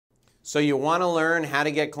So you want to learn how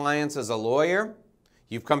to get clients as a lawyer?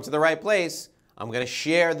 You've come to the right place. I'm going to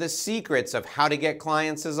share the secrets of how to get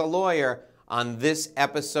clients as a lawyer on this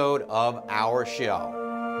episode of our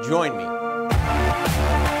show. Join me.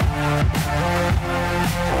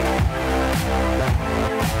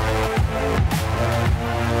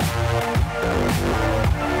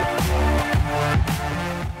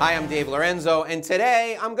 Hi, I'm Dave Lorenzo, and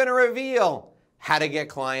today I'm going to reveal how to get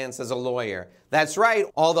clients as a lawyer. That's right,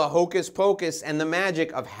 all the hocus pocus and the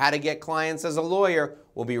magic of how to get clients as a lawyer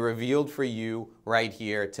will be revealed for you right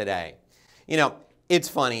here today. You know, it's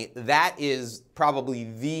funny, that is probably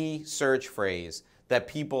the search phrase that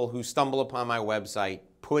people who stumble upon my website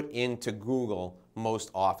put into Google most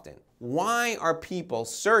often. Why are people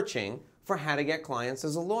searching for how to get clients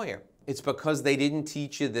as a lawyer? It's because they didn't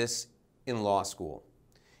teach you this in law school.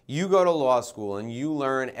 You go to law school and you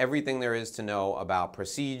learn everything there is to know about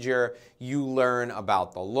procedure, you learn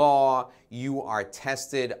about the law, you are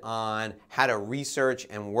tested on how to research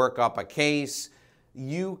and work up a case,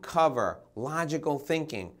 you cover logical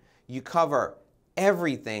thinking, you cover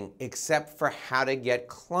everything except for how to get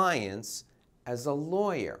clients as a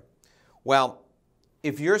lawyer. Well,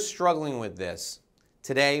 if you're struggling with this,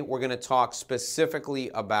 today we're going to talk specifically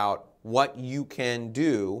about what you can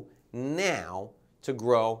do now to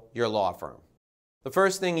grow your law firm. The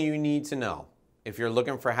first thing you need to know if you're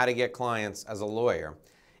looking for how to get clients as a lawyer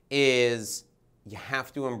is you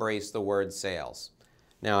have to embrace the word sales.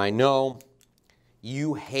 Now, I know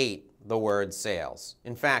you hate the word sales.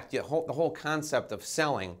 In fact, the whole concept of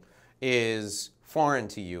selling is foreign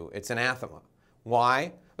to you. It's anathema.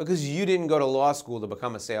 Why? Because you didn't go to law school to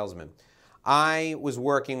become a salesman. I was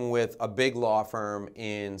working with a big law firm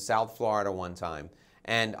in South Florida one time,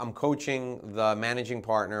 and I'm coaching the managing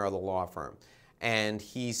partner of the law firm. And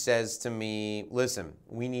he says to me, listen,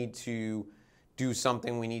 we need to do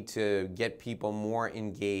something. We need to get people more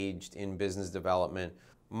engaged in business development.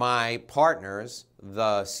 My partners,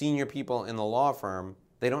 the senior people in the law firm,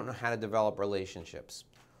 they don't know how to develop relationships.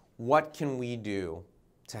 What can we do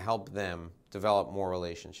to help them develop more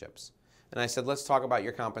relationships? And I said, let's talk about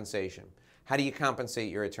your compensation. How do you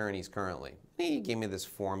compensate your attorneys currently? He gave me this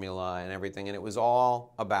formula and everything, and it was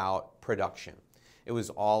all about production. It was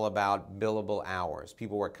all about billable hours.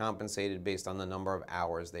 People were compensated based on the number of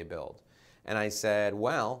hours they billed. And I said,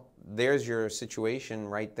 well, there's your situation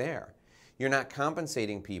right there. You're not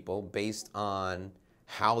compensating people based on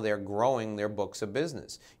how they're growing their books of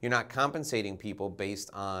business. You're not compensating people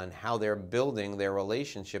based on how they're building their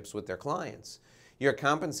relationships with their clients. You're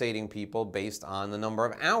compensating people based on the number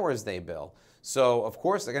of hours they bill. So, of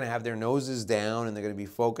course, they're going to have their noses down and they're going to be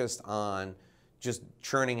focused on just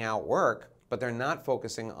churning out work, but they're not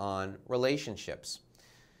focusing on relationships.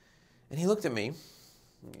 And he looked at me,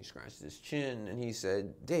 and he scratched his chin, and he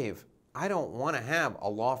said, Dave, I don't want to have a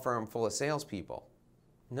law firm full of salespeople.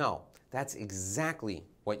 No, that's exactly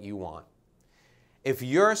what you want. If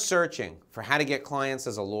you're searching for how to get clients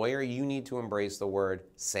as a lawyer, you need to embrace the word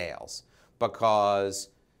sales, because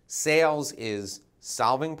sales is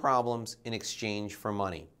solving problems in exchange for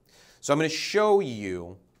money. So I'm going to show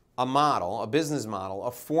you a model, a business model,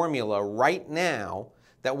 a formula right now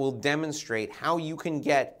that will demonstrate how you can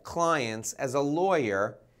get clients as a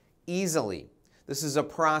lawyer easily. This is a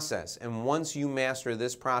process, and once you master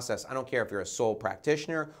this process, I don't care if you're a sole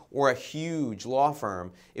practitioner or a huge law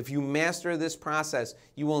firm, if you master this process,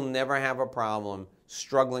 you will never have a problem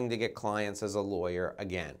struggling to get clients as a lawyer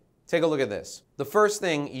again. Take a look at this. The first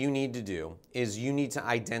thing you need to do is you need to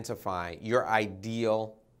identify your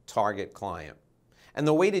ideal target client. And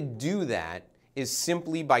the way to do that is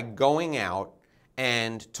simply by going out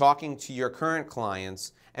and talking to your current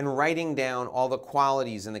clients and writing down all the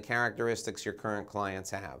qualities and the characteristics your current clients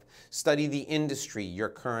have. Study the industry your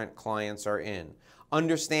current clients are in.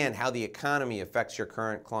 Understand how the economy affects your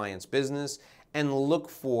current client's business, and look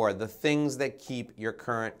for the things that keep your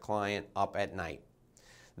current client up at night.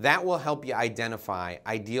 That will help you identify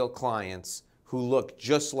ideal clients who look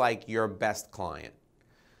just like your best client.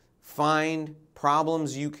 Find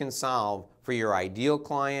problems you can solve for your ideal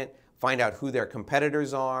client, find out who their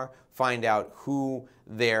competitors are, find out who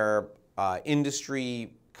their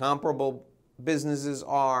industry comparable businesses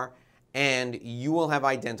are, and you will have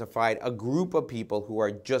identified a group of people who are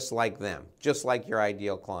just like them, just like your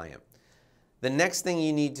ideal client. The next thing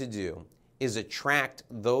you need to do is attract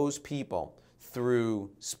those people through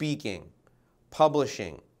speaking,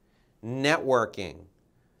 publishing, networking,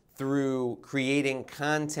 through creating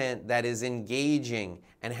content that is engaging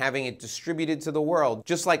and having it distributed to the world.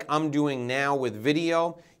 Just like I'm doing now with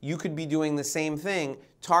video, you could be doing the same thing,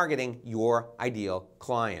 targeting your ideal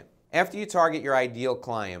client. After you target your ideal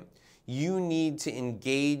client, You need to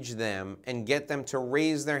engage them and get them to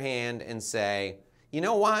raise their hand and say, you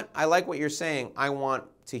know what, I like what you're saying. I want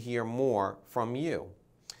to hear more from you.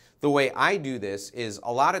 The way I do this is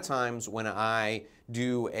a lot of times when I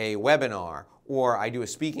do a webinar or I do a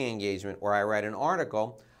speaking engagement or I write an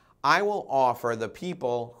article, I will offer the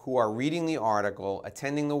people who are reading the article,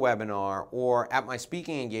 attending the webinar, or at my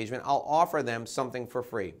speaking engagement, I'll offer them something for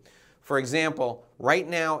free. For example, right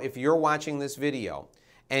now, if you're watching this video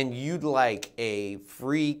and you'd like a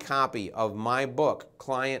free copy of my book,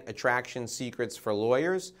 Client Attraction Secrets for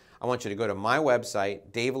Lawyers, I want you to go to my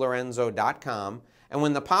website, davelorenzo.com, and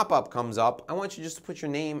when the pop-up comes up, I want you just to put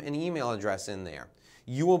your name and email address in there.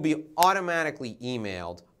 You will be automatically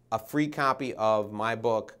emailed a free copy of my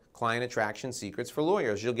book, Client Attraction Secrets for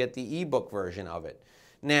Lawyers. You'll get the ebook version of it.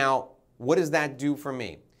 Now, what does that do for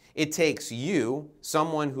me? It takes you,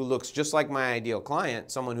 someone who looks just like my ideal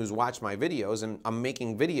client, someone who's watched my videos, and I'm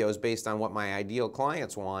making videos based on what my ideal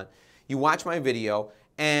clients want. You watch my video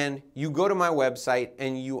and you go to my website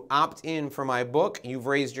and you opt in for my book. You've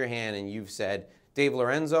raised your hand and you've said, Dave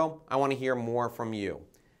Lorenzo, I want to hear more from you.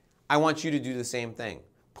 I want you to do the same thing.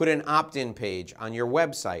 Put an opt-in page on your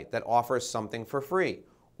website that offers something for free.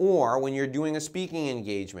 Or when you're doing a speaking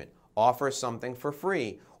engagement, offer something for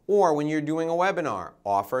free. Or when you're doing a webinar,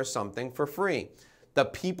 offer something for free. The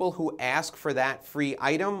people who ask for that free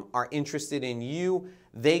item are interested in you.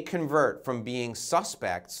 They convert from being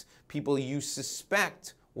suspects, people you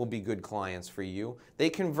suspect will be good clients for you. They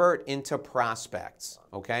convert into prospects,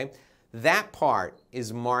 okay? That part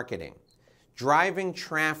is marketing. Driving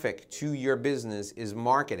traffic to your business is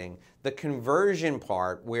marketing. The conversion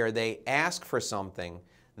part, where they ask for something,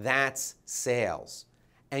 that's sales.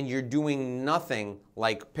 And you're doing nothing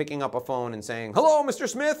like picking up a phone and saying, hello, Mr.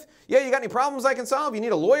 Smith. Yeah, you got any problems I can solve? You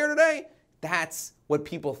need a lawyer today? That's what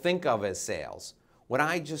people think of as sales. What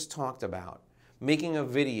I just talked about, making a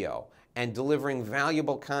video and delivering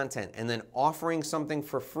valuable content and then offering something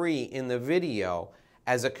for free in the video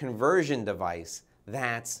as a conversion device,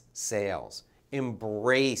 that's sales.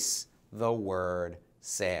 Embrace the word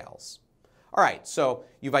sales. All right, so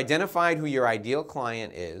you've identified who your ideal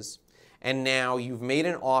client is, and now you've made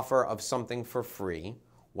an offer of something for free.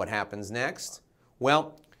 What happens next?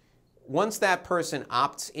 Well, once that person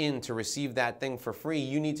opts in to receive that thing for free,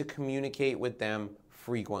 you need to communicate with them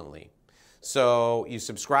frequently. So you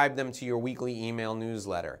subscribe them to your weekly email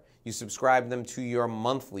newsletter. You subscribe them to your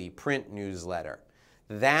monthly print newsletter.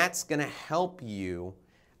 That's going to help you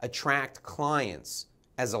attract clients.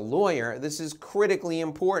 As a lawyer, this is critically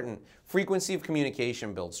important. Frequency of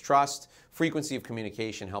communication builds trust. Frequency of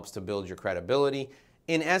communication helps to build your credibility.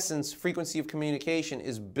 In essence, frequency of communication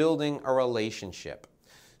is building a relationship.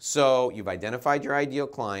 So you've identified your ideal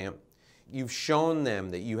client. You've shown them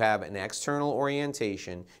that you have an external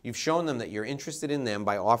orientation. You've shown them that you're interested in them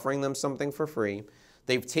by offering them something for free.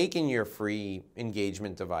 They've taken your free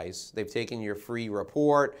engagement device. They've taken your free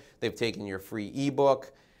report. They've taken your free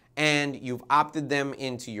ebook. And you've opted them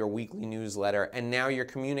into your weekly newsletter, and now you're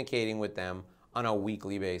communicating with them on a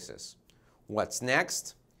weekly basis. What's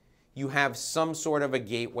next? You have some sort of a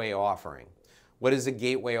gateway offering. What is a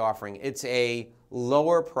gateway offering? It's a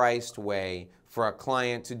lower priced way for a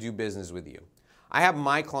client to do business with you. I have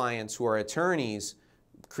my clients who are attorneys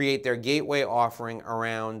create their gateway offering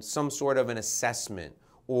around some sort of an assessment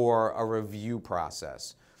or a review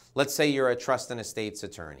process. Let's say you're a trust and estates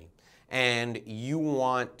attorney and you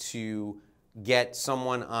want to get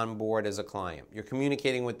someone on board as a client. You're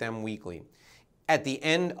communicating with them weekly. At the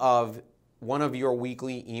end of one of your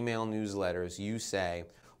weekly email newsletters, you say,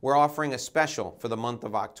 we're offering a special for the month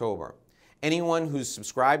of October. Anyone who's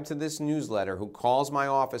subscribed to this newsletter who calls my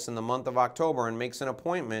office in the month of October and makes an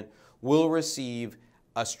appointment will receive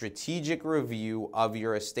a strategic review of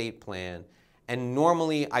your estate plan. And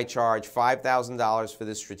normally I charge $5,000 for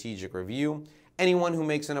this strategic review. Anyone who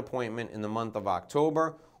makes an appointment in the month of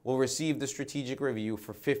October will receive the strategic review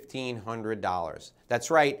for $1,500. That's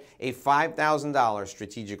right, a $5,000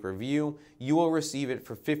 strategic review. You will receive it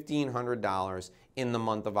for $1,500 in the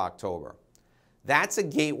month of October. That's a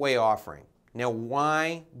gateway offering. Now,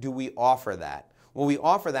 why do we offer that? Well, we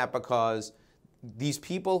offer that because these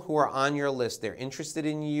people who are on your list, they're interested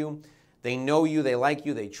in you, they know you, they like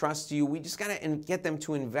you, they trust you. We just got to get them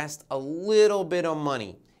to invest a little bit of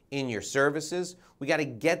money in your services. We got to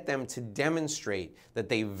get them to demonstrate that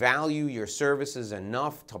they value your services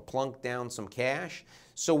enough to plunk down some cash.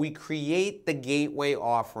 So we create the gateway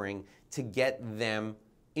offering to get them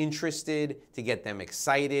interested, to get them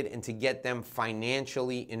excited, and to get them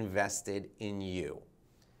financially invested in you.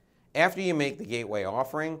 After you make the gateway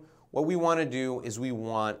offering, what we want to do is we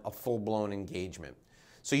want a full-blown engagement.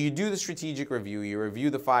 So you do the strategic review, you review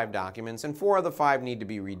the 5 documents, and 4 of the 5 need to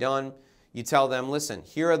be redone. You tell them, listen,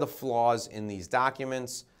 here are the flaws in these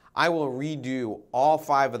documents. I will redo all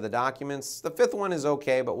 5 of the documents. The 5th one is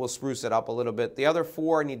okay, but we'll spruce it up a little bit. The other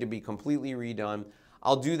 4 need to be completely redone.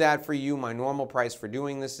 I'll do that for you. My normal price for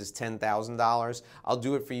doing this is $10,000. I'll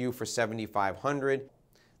do it for you for $7,500.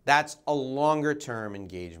 That's a longer term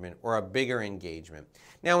engagement or a bigger engagement.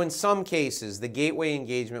 Now, in some cases, the gateway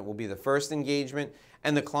engagement will be the first engagement,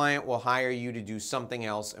 and the client will hire you to do something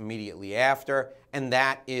else immediately after, and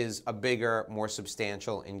that is a bigger, more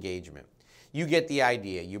substantial engagement. You get the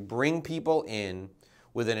idea. You bring people in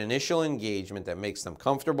with an initial engagement that makes them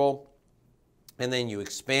comfortable, and then you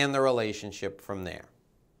expand the relationship from there.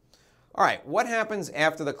 All right, what happens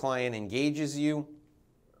after the client engages you?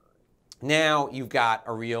 Now you've got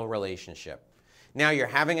a real relationship. Now you're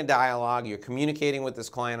having a dialogue, you're communicating with this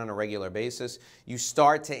client on a regular basis. You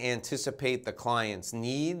start to anticipate the client's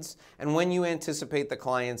needs, and when you anticipate the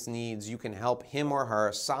client's needs, you can help him or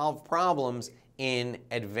her solve problems in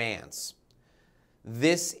advance.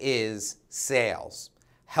 This is sales,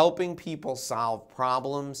 helping people solve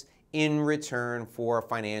problems in return for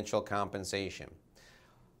financial compensation.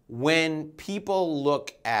 When people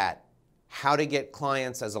look at how to get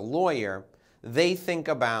clients as a lawyer, they think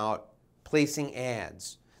about placing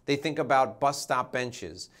ads. They think about bus stop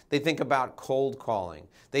benches. They think about cold calling.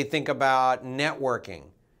 They think about networking.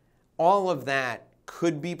 All of that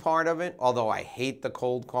could be part of it, although I hate the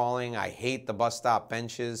cold calling. I hate the bus stop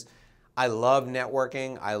benches. I love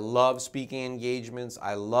networking. I love speaking engagements.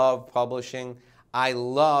 I love publishing. I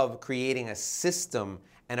love creating a system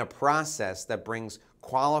and a process that brings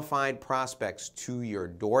qualified prospects to your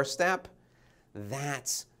doorstep.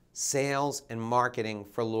 That's sales and marketing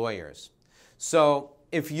for lawyers. So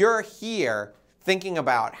if you're here thinking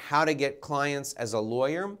about how to get clients as a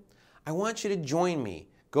lawyer, I want you to join me.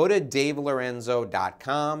 Go to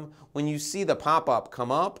davelorenzo.com. When you see the pop-up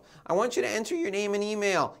come up, I want you to enter your name and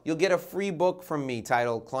email. You'll get a free book from me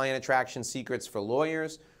titled Client Attraction Secrets for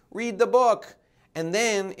Lawyers. Read the book. And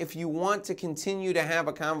then if you want to continue to have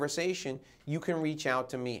a conversation, you can reach out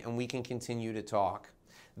to me and we can continue to talk.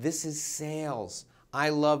 This is sales. I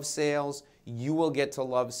love sales. You will get to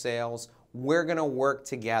love sales. We're going to work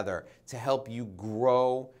together to help you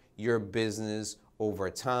grow your business over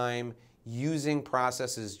time using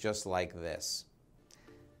processes just like this.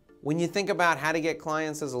 When you think about how to get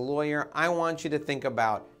clients as a lawyer, I want you to think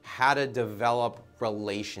about how to develop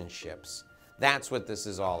relationships. That's what this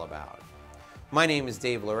is all about. My name is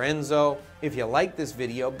Dave Lorenzo. If you like this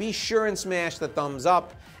video, be sure and smash the thumbs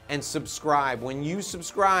up and subscribe. When you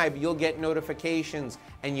subscribe, you'll get notifications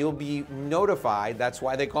and you'll be notified. That's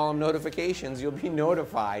why they call them notifications. You'll be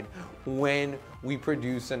notified when we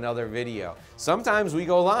produce another video. Sometimes we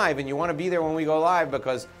go live and you want to be there when we go live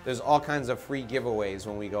because there's all kinds of free giveaways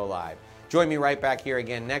when we go live. Join me right back here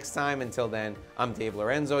again next time. Until then, I'm Dave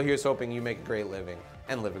Lorenzo. Here's hoping you make a great living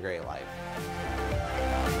and live a great life.